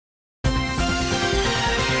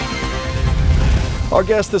Our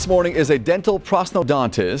guest this morning is a dental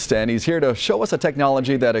prosthodontist, and he's here to show us a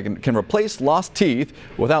technology that can replace lost teeth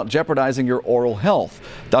without jeopardizing your oral health.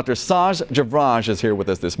 Dr. Saj Jivraj is here with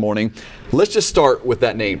us this morning. Let's just start with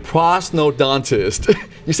that name, prosthodontist.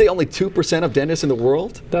 You say only 2% of dentists in the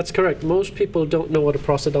world? That's correct. Most people don't know what a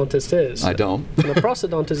prosthodontist is. I don't. And a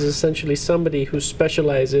prosthodontist is essentially somebody who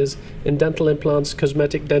specializes in dental implants,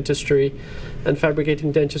 cosmetic dentistry, and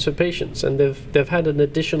fabricating dentures for patients. And they've had an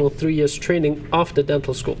additional 3 years training after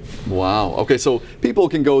dental school. Wow. Okay, so people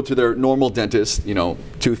can go to their normal dentist,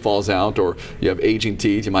 tooth falls out, or you have aging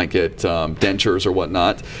teeth, you might get dentures or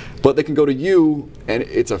whatnot, but they can go to you and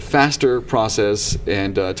it's a faster process.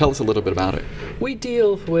 And tell us a little bit about it. We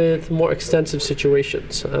deal with more extensive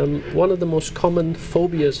situations. One of the most common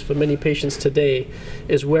phobias for many patients today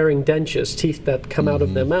is wearing dentures, teeth that come out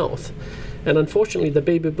of their mouth. And unfortunately, the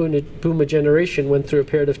baby boomer generation went through a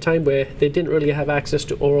period of time where they didn't really have access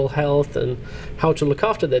to oral health and how to look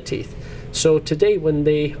after their teeth. So today, when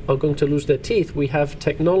they are going to lose their teeth, we have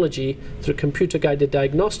technology through computer-guided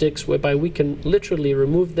diagnostics whereby we can literally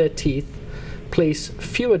remove their teeth, place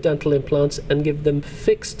fewer dental implants, and give them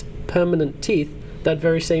fixed, permanent teeth that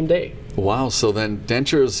very same day. Wow, so then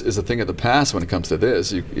dentures is a thing of the past when it comes to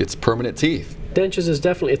this. It's permanent teeth. Dentures is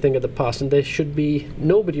definitely a thing of the past, and there should be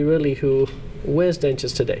nobody really who wears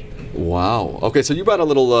dentures today. Wow. Okay, so you brought a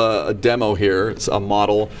little a demo here, it's a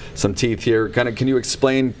model, some teeth here. Can you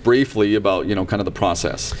explain briefly about kind of the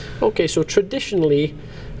process? Okay, so traditionally,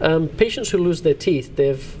 patients who lose their teeth,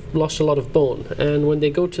 they've lost a lot of bone, and when they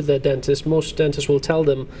go to their dentist, most dentists will tell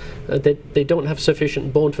them that they don't have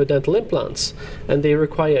sufficient bone for dental implants, and they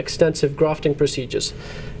require extensive grafting procedures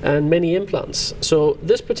and many implants. So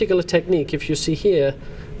this particular technique, if you see here,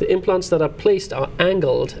 the implants that are placed are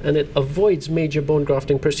angled, and it avoids major bone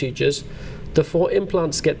grafting procedures. The 4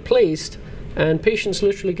 implants get placed, and patients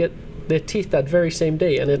literally get their teeth that very same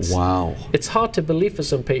day, and it's hard to believe for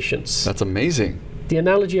some patients. That's amazing. The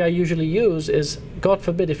analogy I usually use is, God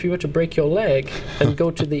forbid, if you were to break your leg and go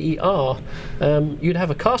to the ER, you'd have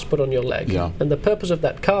a cast put on your leg. Yeah. And the purpose of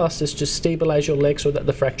that cast is to stabilize your leg so that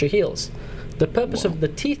the fracture heals. The purpose of the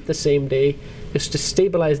teeth the same day is to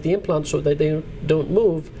stabilize the implants so that they don't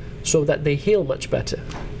move, so that they heal much better.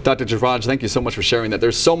 Dr. Jivraj, thank you so much for sharing that.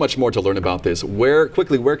 There's so much more to learn about this. Where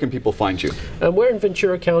can people find you? We're in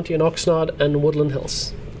Ventura County in Oxnard and Woodland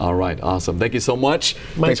Hills. All right, awesome. Thank you so much.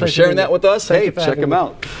 My Thanks for pleasure. sharing that with us. Thank Hey, you for check having them me.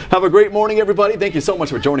 out. Have a great morning, everybody. Thank you so much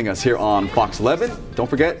for joining us here on Fox 11. Don't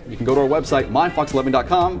forget, you can go to our website,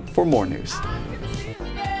 myfox11.com, for more news.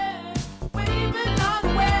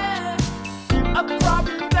 A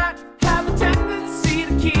problem that have a tendency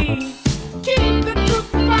to keep